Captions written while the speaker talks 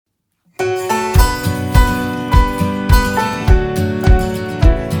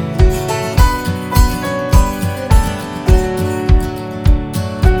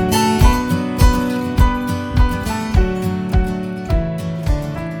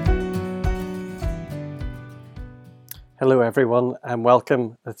Hello everyone and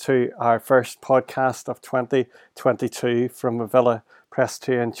welcome to our first podcast of 2022 from Avila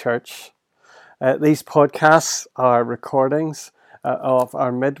Presbyterian Church. These podcasts are recordings of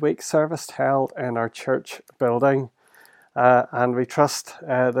our midweek service held in our church building, and we trust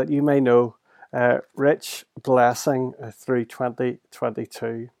that you may know rich blessing through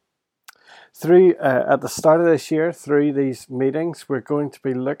 2022. At the start of this year, through these meetings, we're going to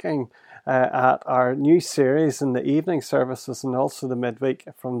be looking at our new series in the evening services and also the midweek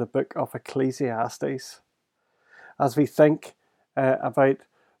from the book of Ecclesiastes. As we think about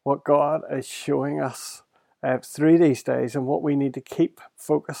what God is showing us through these days and what we need to keep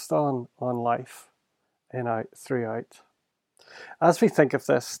focused on life throughout. As we think of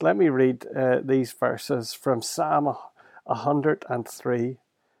this, let me read these verses from Psalm 103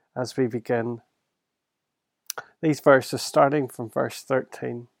 as we begin. These verses starting from verse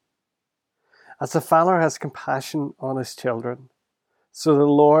 13. As the father has compassion on his children, so the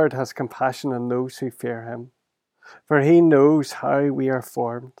Lord has compassion on those who fear him. For he knows how we are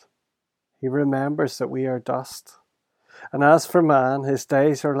formed. He remembers that we are dust. And as for man, his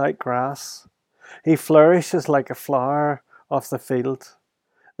days are like grass. He flourishes like a flower of the field.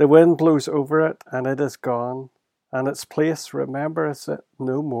 The wind blows over it, and it is gone, and its place remembers it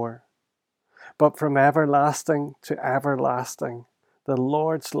no more. But from everlasting to everlasting, the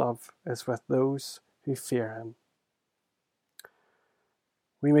Lord's love is with those who fear him.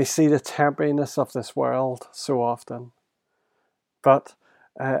 We may see the temporariness of this world so often, but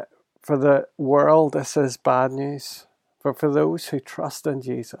for the world this is bad news. But for those who trust in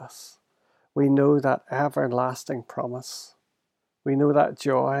Jesus, we know that everlasting promise. We know that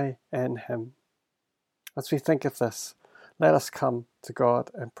joy in him. As we think of this, let us come to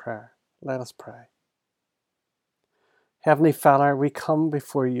God in prayer. Let us pray. Heavenly Father, we come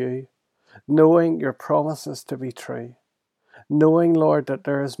before you, knowing your promises to be true, knowing, Lord, that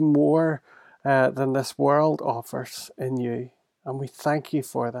there is more than this world offers in you, and we thank you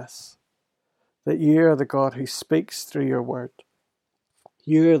for this, that you are the God who speaks through your word.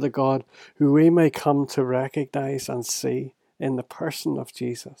 You are the God who we may come to recognize and see in the person of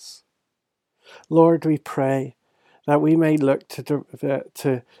Jesus. Lord, we pray that we may look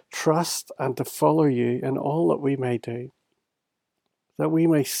to trust and to follow you in all that we may do, that we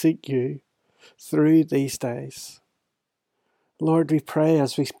may seek you through these days. Lord, we pray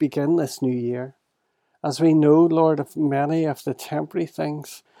as we begin this new year, as we know, Lord, of many of the temporary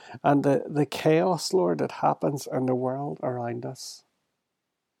things and the chaos, Lord, that happens in the world around us.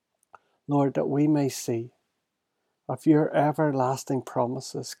 Lord, that we may see of your everlasting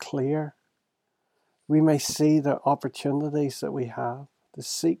promises clear. We may see the opportunities that we have to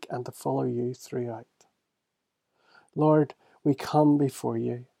seek and to follow you throughout. Lord, we come before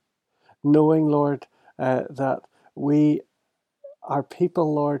you, knowing, Lord, that we are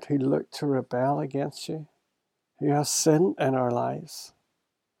people, Lord, who look to rebel against you, who have sin in our lives,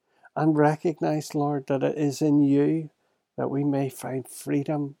 and recognize, Lord, that it is in you that we may find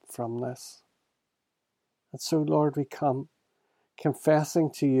freedom from this. And so, Lord, we come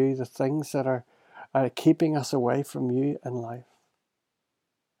confessing to you the things that are keeping us away from you in life.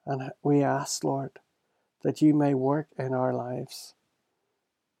 And we ask, Lord, that you may work in our lives.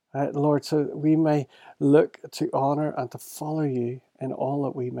 Lord, so that we may look to honour and to follow you in all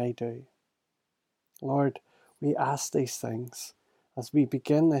that we may do. Lord, we ask these things as we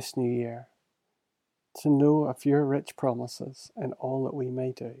begin this new year, to know of your rich promises in all that we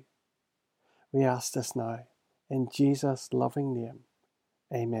may do. We ask this now, in Jesus' loving name.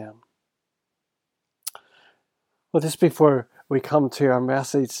 Amen. Well, just before we come to our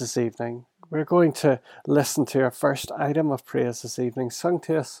message this evening, we're going to listen to our first item of praise this evening, sung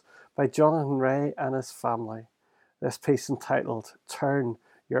to us by Jonathan Ray and his family. This piece entitled, Turn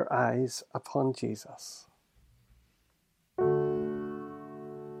Your Eyes Upon Jesus.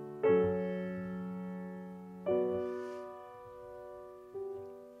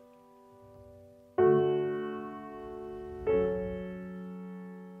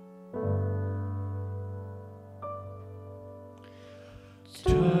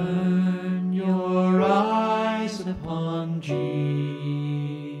 Turn your eyes upon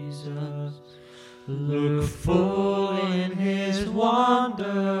Jesus, look full in his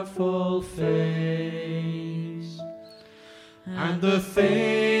wonderful face, and the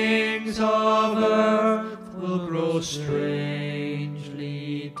things of earth will grow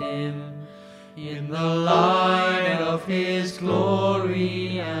strangely dim in the light of his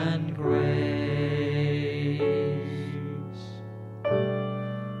glory and grace.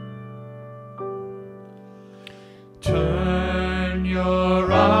 Turn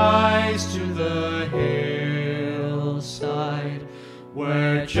your eyes to the hills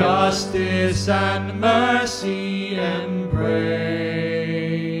justice and mercy embraced.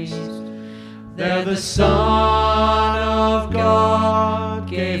 There the Son of God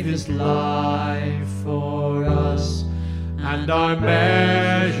gave his life for us, and our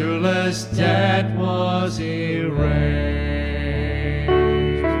measureless debt was erased.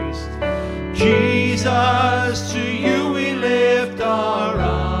 Jesus, to you we lift our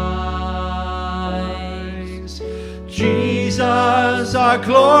eyes. Jesus, our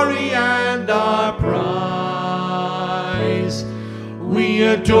glory and our prize. We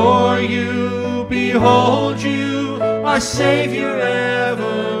adore you, behold you, our Savior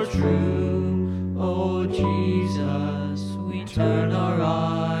ever true. O Jesus, we turn our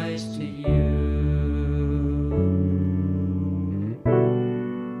eyes to you.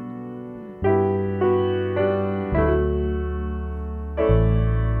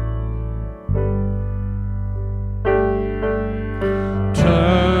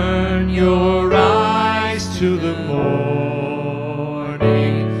 Turn your eyes to the morning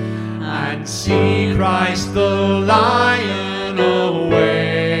and see Christ the Lion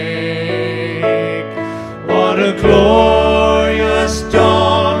awake. What a glorious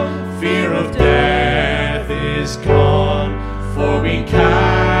dawn, fear of death is gone, for we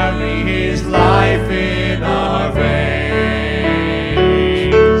carry his life in our veins.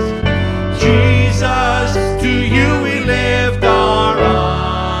 Jesus, to you we lift our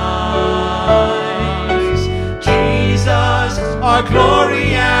eyes. Jesus, our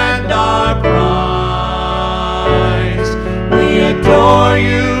glory and our prize. We adore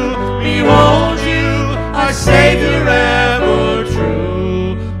you, behold you, our Savior ever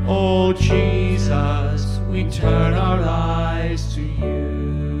true. Oh Jesus, we turn our eyes to you.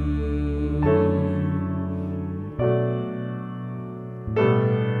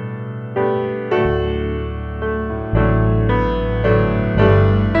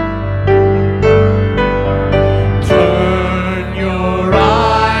 Turn your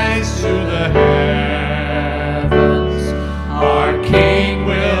eyes to the heavens. Our King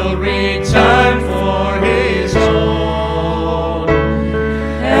will return for his own.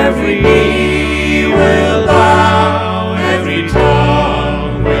 Every knee will bow, every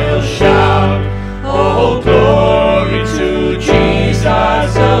tongue will shout, oh glory to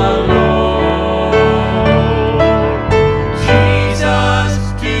Jesus alone. Jesus,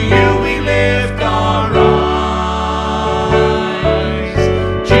 to you we lift our eyes.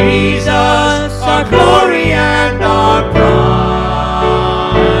 Jesus, our glory and our prize.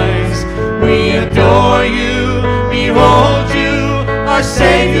 We adore you, behold you, our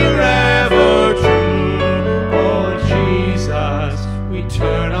Savior ever true. Oh Jesus, we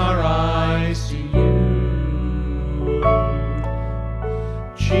turn our eyes to you.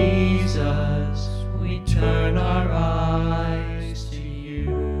 Jesus, we turn our eyes to you.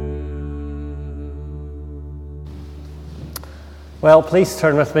 Well, please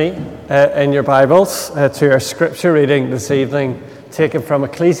turn with me in your Bibles to our scripture reading this evening, taken from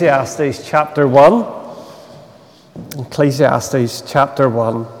Ecclesiastes chapter 1. Ecclesiastes chapter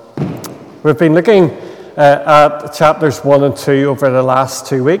 1. We've been looking at chapters 1 and 2 over the last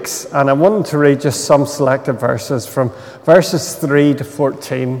 2 weeks, and I wanted to read just some selected verses from verses 3 to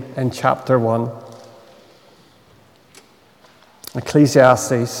 14 in chapter 1.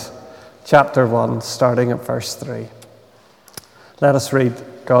 Ecclesiastes chapter 1, starting at verse 3. Let us read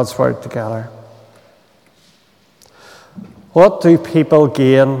God's word together. What do people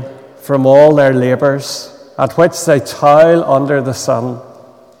gain from all their labours, at which they toil under the sun?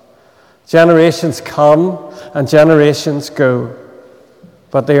 Generations come and generations go,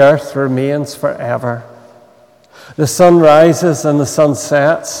 but the earth remains forever. The sun rises and the sun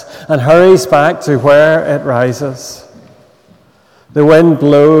sets and hurries back to where it rises. The wind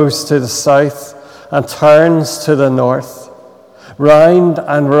blows to the south and turns to the north. Round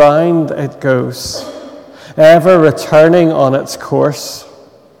and round it goes, ever returning on its course.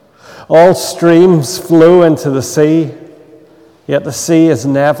 All streams flow into the sea, yet the sea is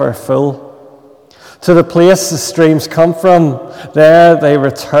never full. To the place the streams come from, there they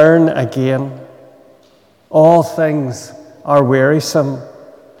return again. All things are wearisome,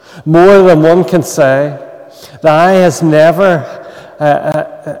 more than one can say. The eye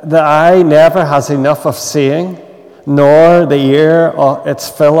never has enough of seeing, nor the ear its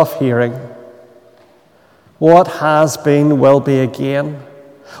fill of hearing. What has been will be again.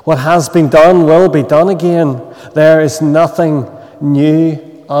 What has been done will be done again. There is nothing new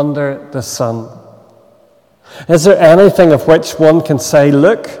under the sun. Is there anything of which one can say,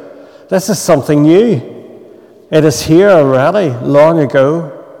 look, this is something new? It is here already, long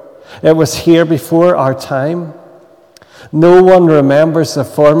ago. It was here before our time. No one remembers the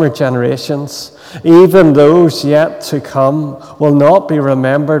former generations. Even those yet to come will not be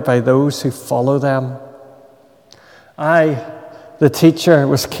remembered by those who follow them. I, the teacher,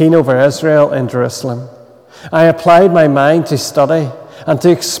 was keen over Israel in Jerusalem. I applied my mind to study and to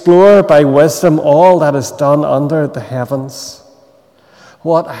explore by wisdom all that is done under the heavens.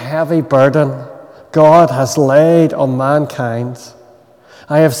 What a heavy burden God has laid on mankind.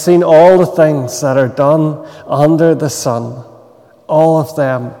 I have seen all the things that are done under the sun. All of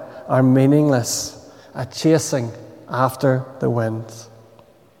them are meaningless, a chasing after the wind.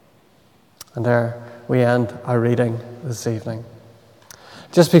 And there we end our reading this evening.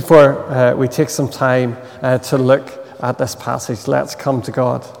 Just before we take some time to look at this passage, let's come to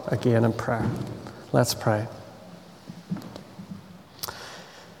God again in prayer. Let's pray.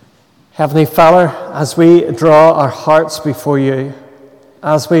 Heavenly Father, as we draw our hearts before you,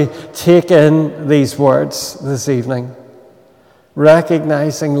 as we take in these words this evening,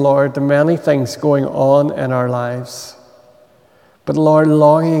 recognizing, Lord, the many things going on in our lives, but Lord,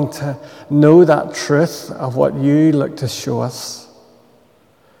 longing to know that truth of what you look to show us.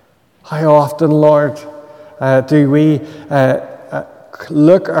 How often, Lord, do we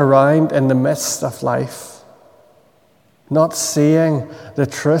look around in the midst of life, not seeing the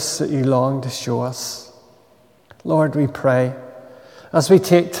truths that you long to show us? Lord, we pray, as we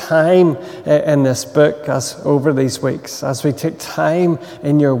take time in this book, as over these weeks, as we take time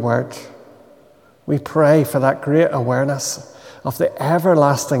in your word, we pray for that great awareness of the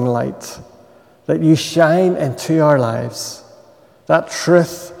everlasting light that you shine into our lives, that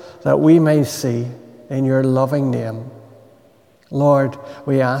truth that we may see in your loving name. Lord,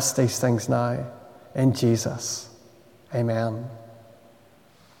 we ask these things now in Jesus. Amen.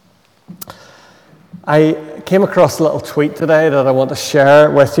 I came across a little tweet today that I want to share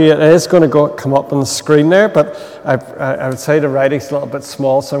with you. It is going to come up on the screen there, but I would say the writing's a little bit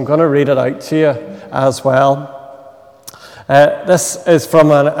small, so I'm going to read it out to you as well. This is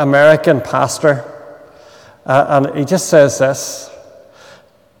from an American pastor, and he just says this: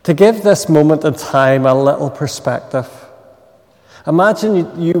 to give this moment in time a little perspective,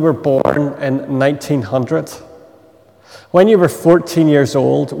 imagine you were born in 1900. When you were 14 years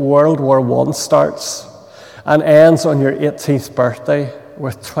old, World War I starts and ends on your 18th birthday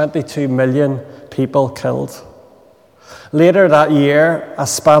with 22 million people killed. Later that year, a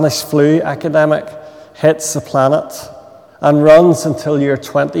Spanish flu epidemic hits the planet and runs until you're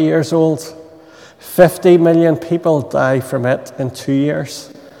 20 years old. 50 million people die from it in 2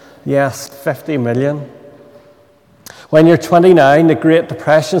 years. Yes, 50 million. When you're 29, the Great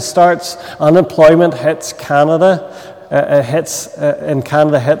Depression starts. Unemployment hits Canada. Hits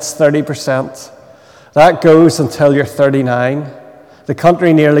 30%. That goes until you're 39. The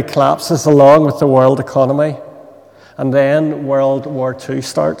country nearly collapses along with the world economy. And then World War II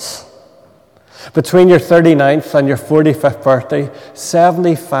starts. Between your 39th and your 45th birthday,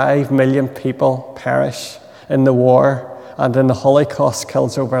 75 million people perish in the war, and in the Holocaust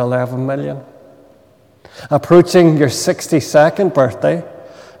kills over 11 million. Approaching your 62nd birthday,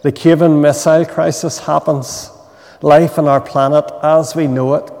 the Cuban Missile Crisis happens. Life on our planet as we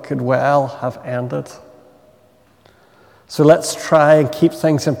know it could well have ended. So let's try and keep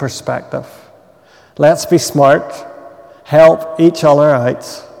things in perspective. Let's be smart, help each other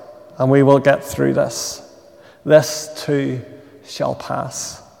out, and we will get through this. This too shall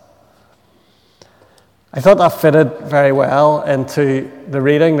pass. I thought that fitted very well into the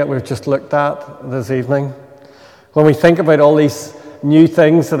reading that we've just looked at this evening. When we think about all these new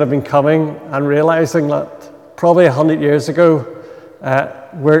things that have been coming and realizing that probably 100 years ago,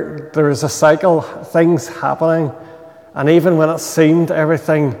 there was a cycle, things happening, and even when it seemed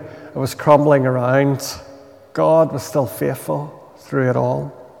everything was crumbling around, God was still faithful through it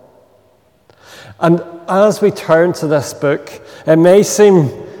all. And as we turn to this book, it may seem,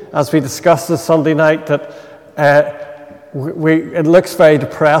 as we discussed this Sunday night, that it looks very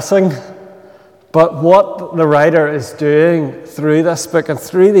depressing. But what the writer is doing through this book and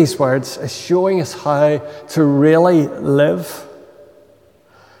through these words is showing us how to really live.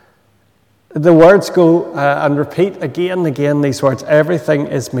 The words go and repeat again and again these words: everything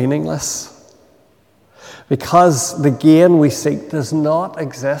is meaningless. Because the gain we seek does not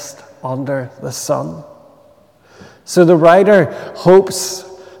exist under the sun. So the writer hopes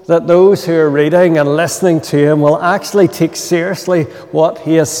that those who are reading and listening to him will actually take seriously what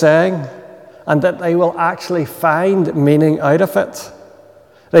he is saying, and that they will actually find meaning out of it.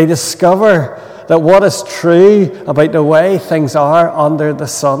 They discover that what is true about the way things are under the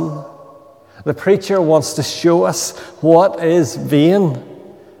sun. The preacher wants to show us what is vain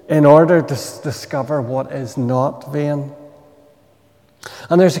in order to discover what is not vain.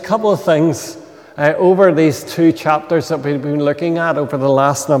 And there's a couple of things over these 2 chapters that we've been looking at over the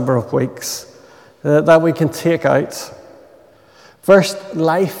last number of weeks that we can take out. First,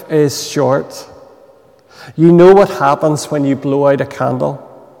 life is short. You know what happens when you blow out a candle.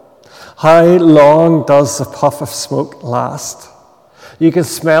 How long does the puff of smoke last? You can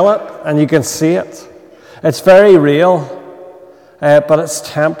smell it and you can see it. It's very real, but it's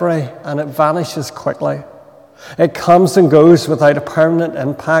temporary and it vanishes quickly. It comes and goes without a permanent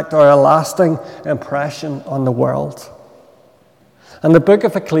impact or a lasting impression on the world. And the book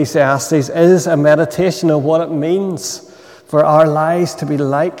of Ecclesiastes is a meditation on what it means for our lives to be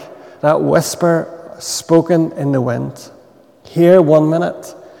like that whisper spoken in the wind, here 1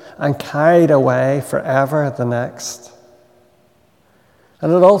 minute and carried away forever the next.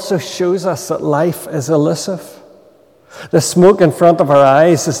 And it also shows us that life is elusive. The smoke in front of our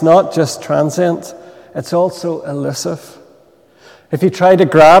eyes is not just transient, it's also elusive. If you try to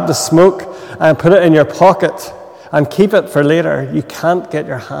grab the smoke and put it in your pocket and keep it for later, you can't get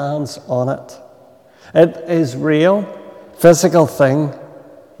your hands on it. It is real, physical thing,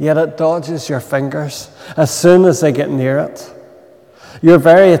 yet it dodges your fingers as soon as they get near it. Your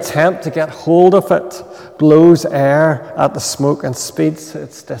very attempt to get hold of it blows air at the smoke and speeds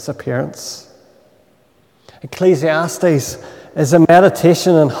its disappearance. Ecclesiastes is a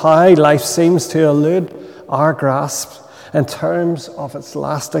meditation on how life seems to elude our grasp in terms of its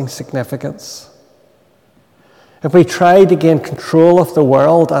lasting significance. If we try to gain control of the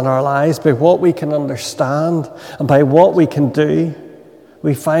world and our lives by what we can understand and by what we can do,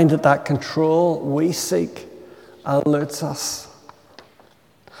 we find that control we seek eludes us.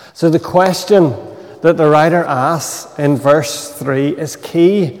 So the question that the writer asks in verse 3 is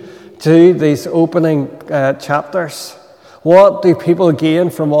key to these opening chapters. What do people gain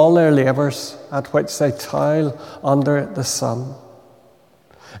from all their labours at which they toil under the sun?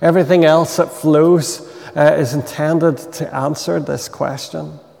 Everything else that flows is intended to answer this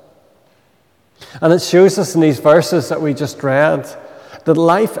question. And it shows us in these verses that we just read that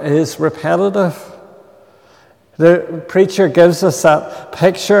life is repetitive. The preacher gives us that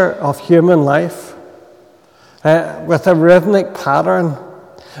picture of human life with a rhythmic pattern.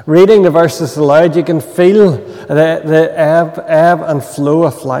 Reading the verses aloud, you can feel the ebb and flow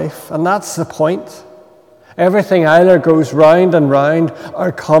of life, and that's the point. Everything either goes round and round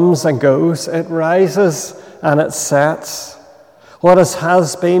or comes and goes. It rises and it sets. What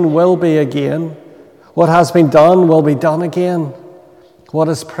has been will be again. What has been done will be done again. What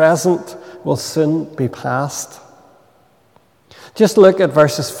is present will soon be past. Just look at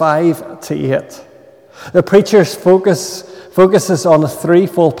verses 5 to 8. The preacher's focuses on a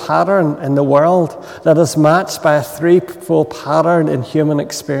threefold pattern in the world that is matched by a threefold pattern in human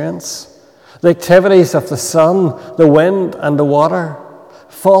experience. The activities of the sun, the wind, and the water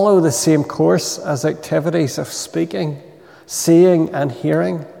follow the same course as activities of speaking, seeing, and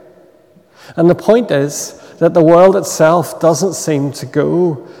hearing. And the point is that the world itself doesn't seem to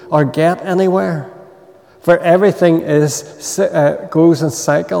go or get anywhere, for everything goes in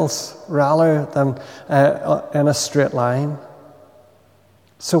cycles rather than in a straight line.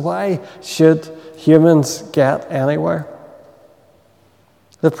 So why should humans get anywhere?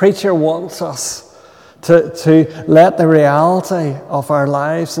 The preacher wants us to let the reality of our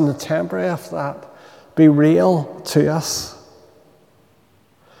lives and the temporary of that be real to us.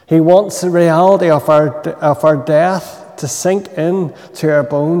 He wants the reality of our death to sink into our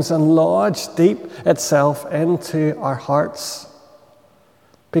bones and lodge deep itself into our hearts,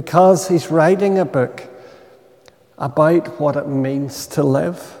 because he's writing a book about what it means to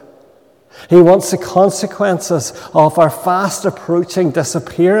live. He wants the consequences of our fast approaching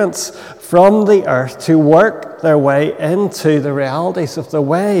disappearance from the earth to work their way into the realities of the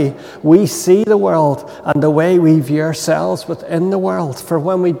way we see the world and the way we view ourselves within the world. For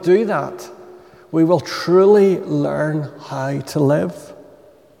when we do that, we will truly learn how to live.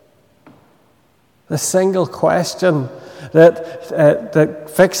 The single question that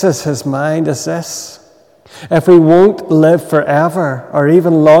fixes his mind is this: if we won't live forever or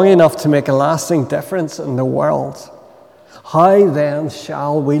even long enough to make a lasting difference in the world, how then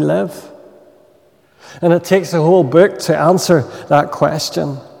shall we live? And it takes a whole book to answer that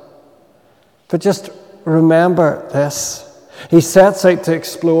question. But just remember this: he sets out to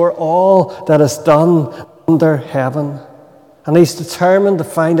explore all that is done under heaven, and he's determined to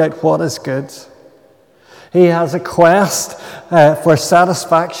find out what is good. He has a quest for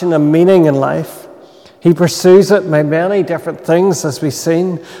satisfaction and meaning in life. He pursues it by many different things, as we've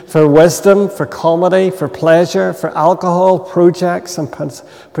seen, for wisdom, for comedy, for pleasure, for alcohol, projects and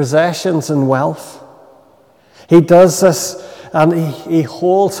possessions and wealth. He does this and he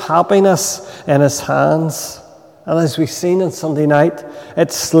holds happiness in his hands. And as we've seen on Sunday night,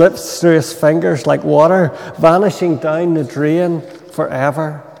 it slips through his fingers like water, vanishing down the drain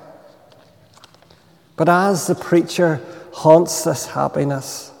forever. But as the preacher haunts this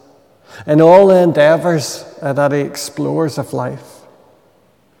happiness, in all the endeavours that he explores of life,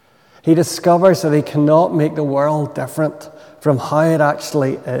 he discovers that he cannot make the world different from how it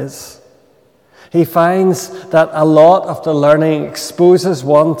actually is. He finds that a lot of the learning exposes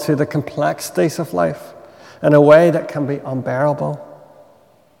one to the complexities of life in a way that can be unbearable.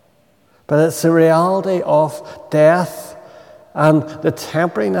 But it's the reality of death and the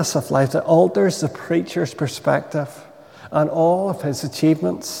temporariness of life that alters the preacher's perspective on all of his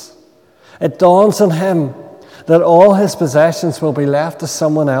achievements. It dawns on him that all his possessions will be left to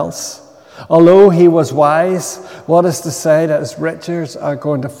someone else. Although he was wise, what is to say that his riches are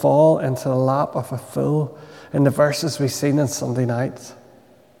going to fall into the lap of a fool in the verses we've seen on Sunday night?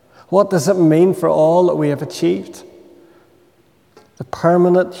 What does it mean for all that we have achieved? The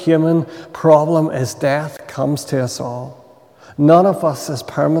permanent human problem is death comes to us all. None of us is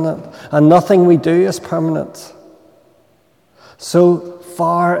permanent, and nothing we do is permanent. So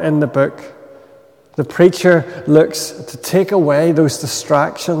far in the book, the preacher looks to take away those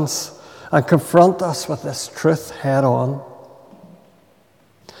distractions and confront us with this truth head on.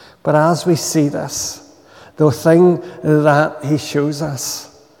 But as we see this, the thing that he shows us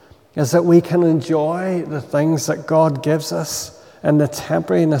is that we can enjoy the things that God gives us in the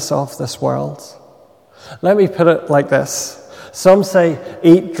temporariness of this world. Let me put it like this. Some say,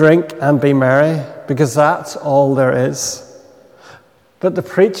 eat, drink, and be merry, because that's all there is. But the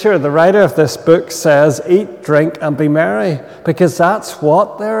preacher, the writer of this book, says, eat, drink, and be merry, because that's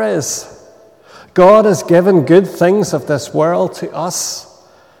what there is. God has given good things of this world to us,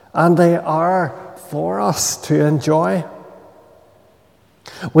 and they are for us to enjoy.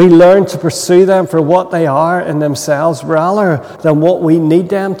 We learn to pursue them for what they are in themselves, rather than what we need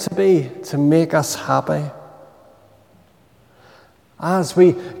them to be to make us happy. As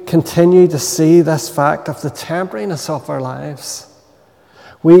we continue to see this fact of the temporariness of our lives,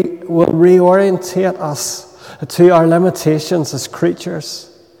 we will reorientate us to our limitations as creatures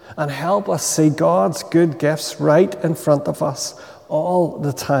and help us see God's good gifts right in front of us all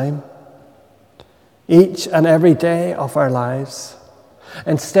the time, each and every day of our lives.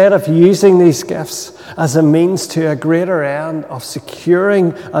 Instead of using these gifts as a means to a greater end of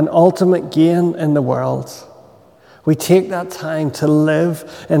securing an ultimate gain in the world, we take that time to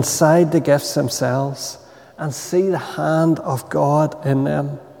live inside the gifts themselves and see the hand of God in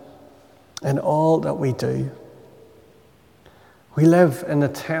them, in all that we do. We live in the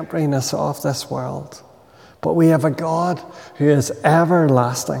temporariness of this world, but we have a God who is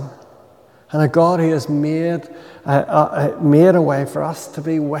everlasting, and a God who has made a way for us to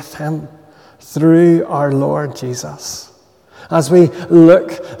be with him through our Lord Jesus. As we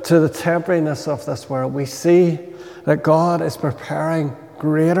look to the temporariness of this world, we see that God is preparing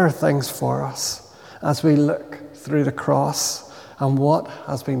greater things for us as we look through the cross and what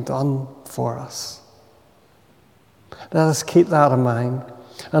has been done for us. Let us keep that in mind,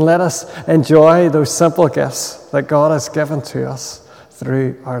 and let us enjoy those simple gifts that God has given to us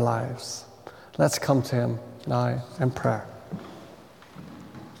through our lives. Let's come to him now in prayer.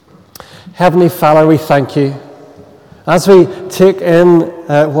 Heavenly Father, we thank you as we take in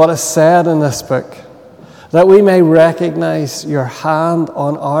what is said in this book, that we may recognize your hand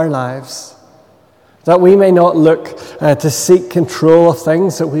on our lives, that we may not look to seek control of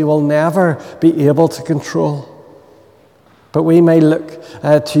things that we will never be able to control, but we may look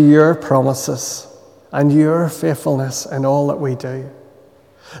to your promises and your faithfulness in all that we do.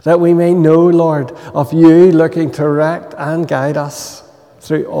 That we may know, Lord, of you looking to direct and guide us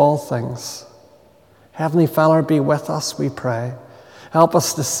through all things. Heavenly Father, be with us, we pray. Help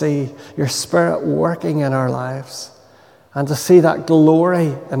us to see your Spirit working in our lives and to see that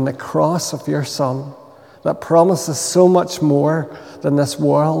glory in the cross of your Son that promises so much more than this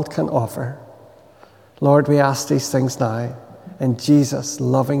world can offer. Lord, we ask these things now in Jesus'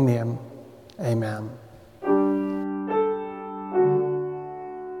 loving name. Amen.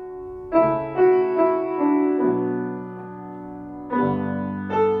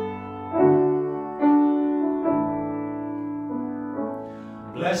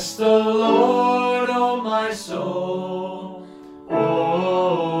 Bless the Lord, O my soul,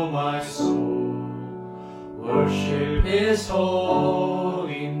 O my soul. Worship his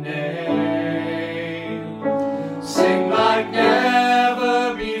holy name.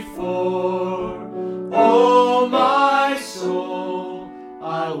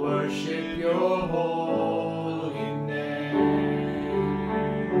 I'll worship your holy name.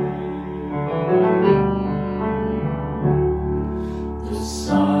 The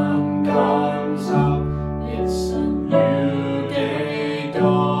sun comes up, it's a new day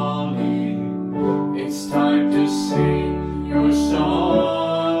dawning. It's time to sing your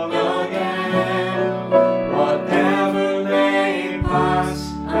song again. Whatever may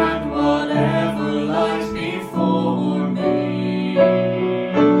pass and whatever lies before me,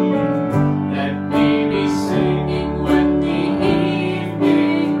 let me be singing when the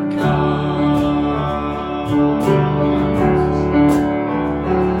evening comes.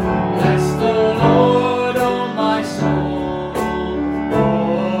 Bless the Lord, oh my soul,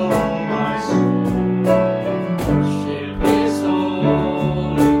 worship His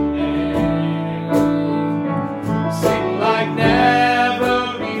holy name. Sing like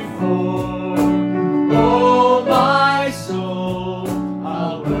never before, oh my soul,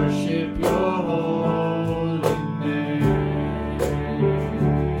 I'll worship your holy name.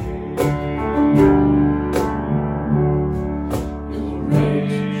 You're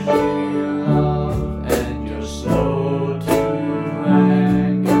rich in love and you're slow to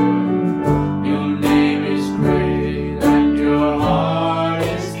anger. Your name is great and your heart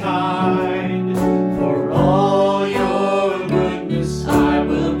is kind. For all your goodness I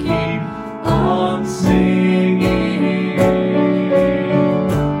will keep on singing.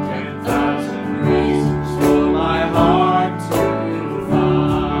 10,000 reasons for my heart to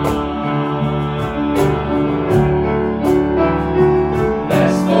find.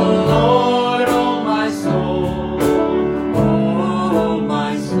 Bless the Lord, oh my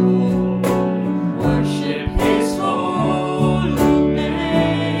soul, worship His holy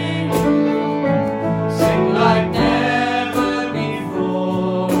name. Sing like never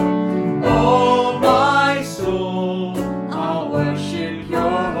before, oh my soul, I'll worship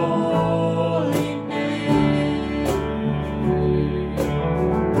your holy name.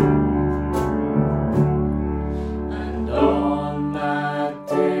 And on that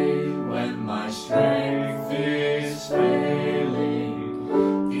day when my strength is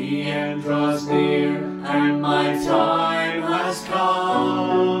failing, the end draws near and my time has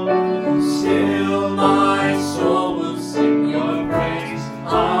come, still my soul will sing your praise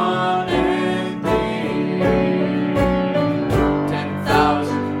unending.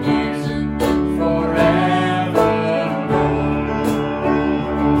 10,000 years and then forevermore.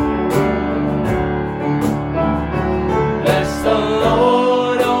 Bless the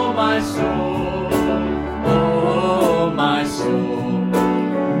Lord, oh my soul,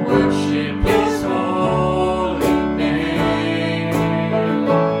 worship His holy name.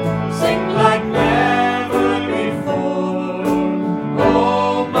 Sing like never before,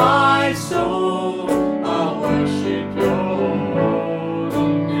 oh my soul, I'll worship your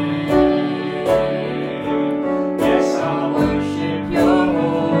holy name. Yes, I'll worship your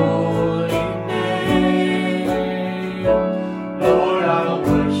holy name. Lord, I'll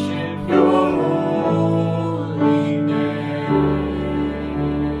worship your holy name.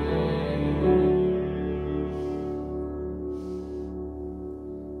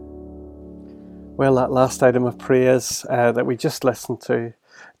 Well, that last item of praise that we just listened to,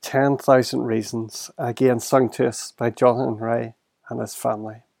 10,000 Reasons, again sung to us by Jonathan Ray and his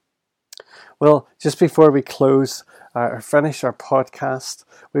family. Well, just before we close or finish our podcast,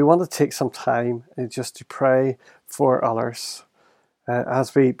 we want to take some time just to pray for others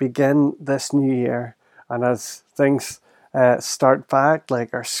as we begin this new year and as things start back,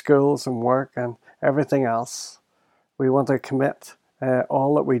 like our schools and work and everything else. We want to commit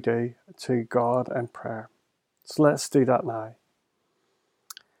all that we do to God in prayer. So let's do that now.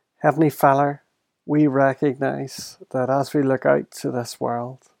 Heavenly Father, we recognize that as we look out to this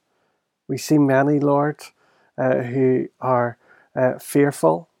world, we see many, Lord, who are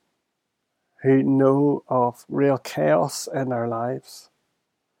fearful, who know of real chaos in their lives.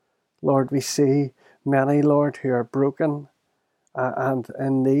 Lord, we see many, Lord, who are broken and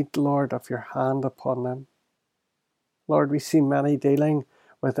in need, Lord, of your hand upon them. Lord, we see many dealing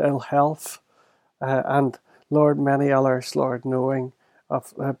with ill health and, Lord, many others, Lord, knowing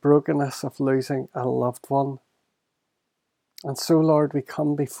of the brokenness of losing a loved one. And so, Lord, we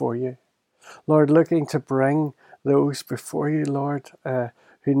come before you. Lord, looking to bring those before you, Lord,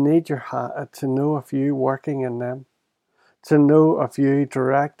 who need your hand, to know of you working in them, to know of you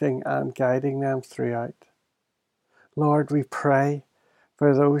directing and guiding them throughout. Lord, we pray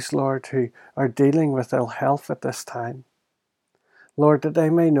for those, Lord, who are dealing with ill health at this time. Lord, that they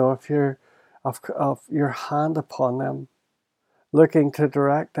may know of your hand upon them, looking to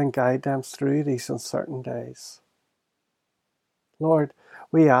direct and guide them through these uncertain days. Lord,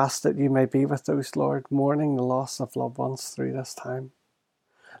 we ask that you may be with those, Lord, mourning the loss of loved ones through this time.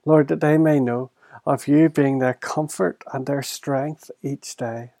 Lord, that they may know of you being their comfort and their strength each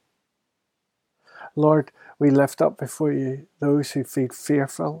day. Lord, we lift up before you those who feel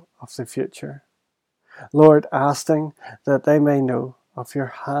fearful of the future. Lord, asking that they may know of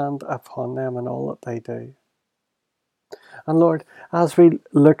your hand upon them in all that they do. And Lord, as we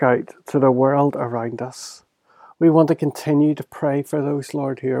look out to the world around us, we want to continue to pray for those,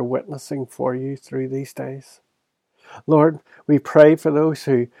 Lord, who are witnessing for you through these days. Lord, we pray for those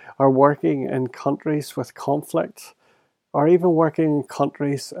who are working in countries with conflict, or even working in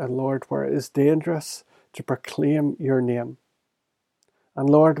countries, Lord, where it is dangerous to proclaim your name. And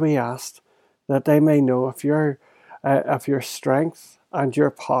Lord, we ask that they may know of your strength and your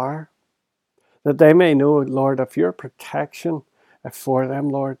power, that they may know, Lord, of your protection for them,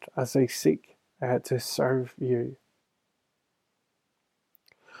 Lord, as they seek to serve you.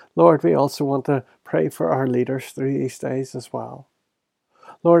 Lord, we also want to pray for our leaders through these days as well.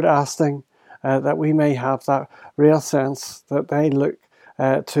 Lord, asking that we may have that real sense that they look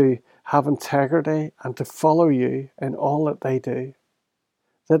to have integrity and to follow you in all that they do.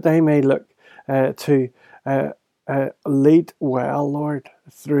 That they may look to lead well, Lord,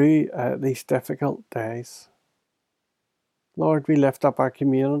 through these difficult days. Lord, we lift up our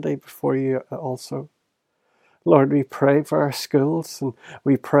community before you also. Lord, we pray for our schools, and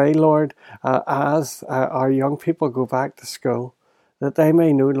we pray, Lord, as our young people go back to school, that they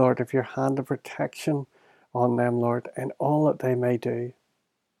may know, Lord, of your hand of protection on them, Lord, in all that they may do.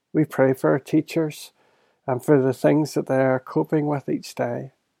 We pray for our teachers and for the things that they are coping with each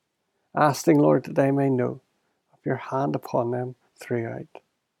day, asking, Lord, that they may know of your hand upon them throughout.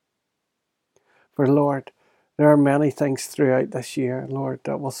 For, Lord, there are many things throughout this year, Lord,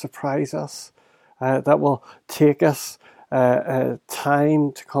 that will surprise us, that will take us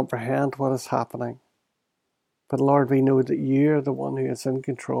time to comprehend what is happening. But Lord, we know that you are the one who is in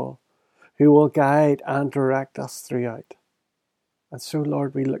control, who will guide and direct us throughout. And so,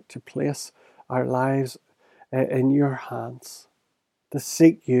 Lord, we look to place our lives in your hands, to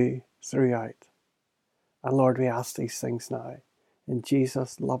seek you throughout. And Lord, we ask these things now, in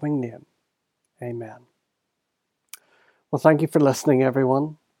Jesus' loving name. Amen. Well, thank you for listening,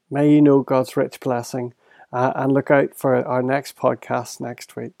 everyone. May you know God's rich blessing and look out for our next podcast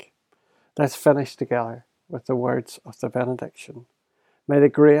next week. Let's finish together with the words of the benediction. May the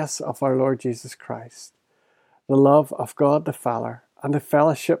grace of our Lord Jesus Christ, the love of God the Father, and the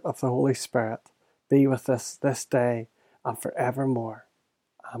fellowship of the Holy Spirit be with us this day and forevermore.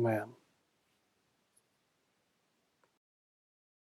 Amen.